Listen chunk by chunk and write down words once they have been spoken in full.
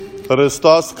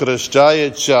Христос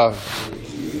хрещається.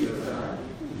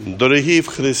 Дорогі в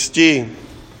Христі,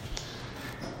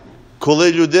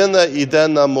 коли людина йде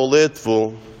на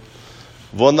молитву,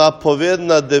 вона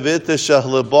повинна дивитися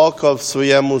глибоко в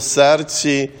своєму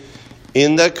серці і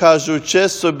не кажучи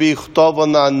собі, хто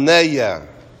вона не є.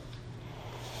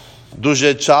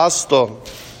 Дуже часто,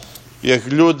 як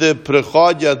люди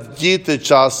приходять, діти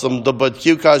часом до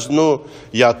батьків кажуть,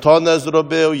 я то не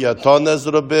зробив, я то не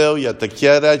зробив, я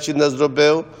такі речі не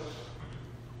зробив.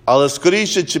 Але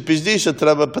скоріше чи пізніше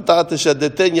треба питатися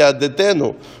дитині, а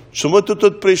дитину, чому ти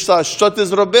тут прийшла, що ти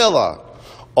зробила?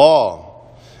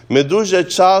 Ми дуже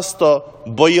часто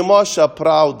боїмося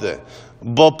правди,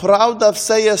 бо правда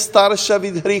все є старша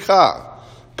від гріха.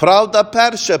 Правда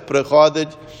перше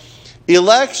приходить, і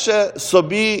легше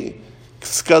собі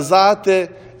сказати,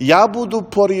 я буду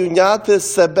порівняти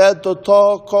себе до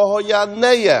того, кого я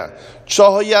не є,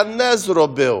 чого я не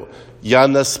зробив. Я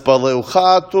не спалив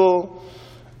хату,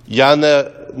 я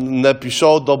не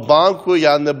пішов до банку,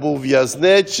 я не був в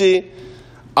в'язниці.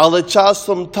 Але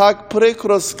часом так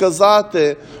прикро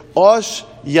сказати, ось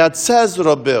я це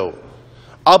зробив.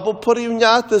 Або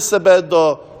порівняти себе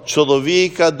до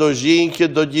чоловіка, до жінки,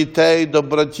 до дітей, до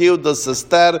братів, до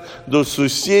сестер, до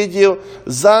сусідів,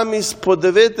 замість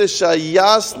подивитися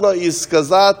ясно і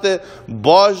сказати,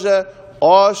 Боже,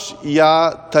 ось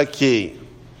я такий.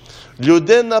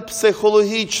 Людина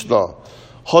психологічно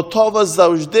готова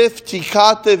завжди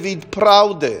втікати від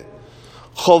правди,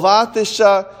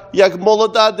 ховатися, як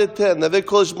молода дитина. Ви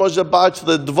колись, може,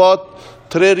 бачили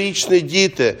 2-3-річні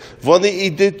діти. Вони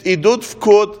йдуть в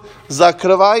кут,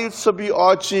 закривають собі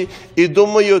очі і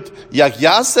думають, як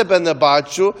я себе не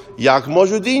бачу, як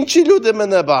можуть інші люди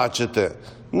мене бачити?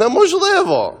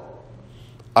 Неможливо.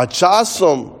 А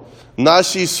часом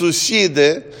наші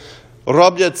сусіди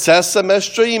роблять це саме,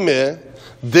 що і ми,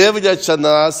 дивляться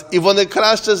на нас, і вони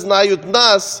краще знають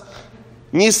нас,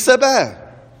 ніж себе.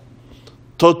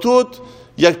 То тут,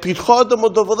 як підходимо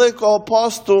до Великого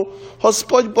посту,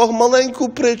 Господь Бог маленьку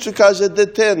притчу каже,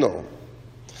 дитино,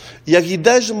 як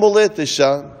йдеш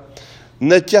молитися,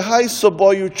 не тягай з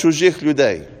собою чужих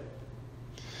людей.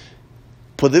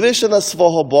 Подивися на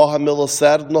свого Бога,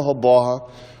 милосердного Бога,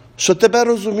 що тебе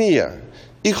розуміє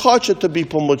і хоче тобі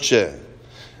помочи.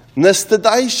 Не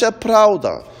стидайся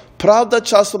правда. Правда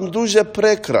часом дуже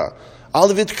прикра,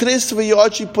 але відкрий свої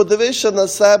очі, подивися на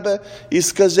себе і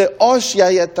скажи, ось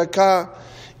я є така,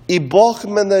 і Бог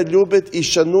мене любить і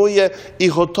шанує, і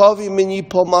готовий мені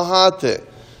помагати.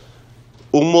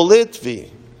 У молитві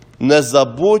не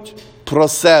забудь про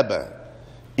себе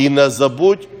і не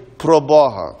забудь про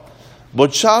Бога. Бо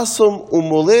часом у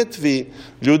молитві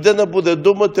людина буде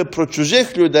думати про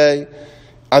чужих людей,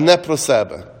 а не про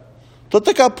себе. То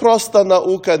така проста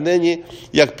наука нині,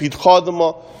 як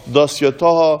підходимо до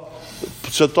святого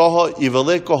і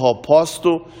Великого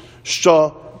посту,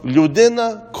 що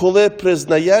людина, коли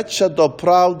признається до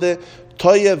правди,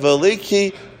 то є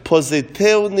великий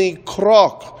позитивний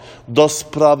крок до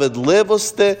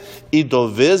справедливості і до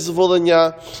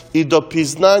визволення, і до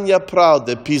пізнання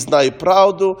правди. Пізнай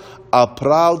правду, а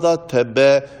правда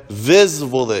тебе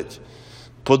визволить.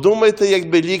 Подумайте,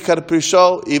 якби лікар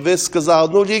прийшов і ви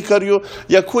сказали, лікарю,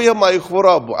 яку я маю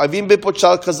хворобу? А він би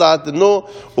почав казати,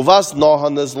 у вас нога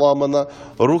не зломана,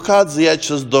 рука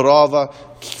з'єча здорова,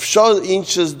 що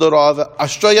інше здорове, а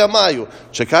що я маю?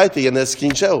 Чекайте, я не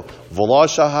скінчив,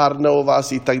 волосся гарне у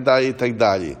вас і так далі, і так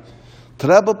далі.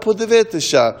 Треба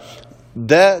подивитися,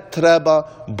 де треба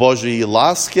Божої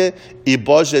ласки і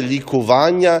Боже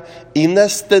лікування, і не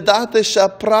стидатися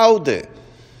правди.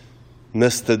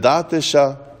 Не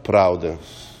стидатися правди.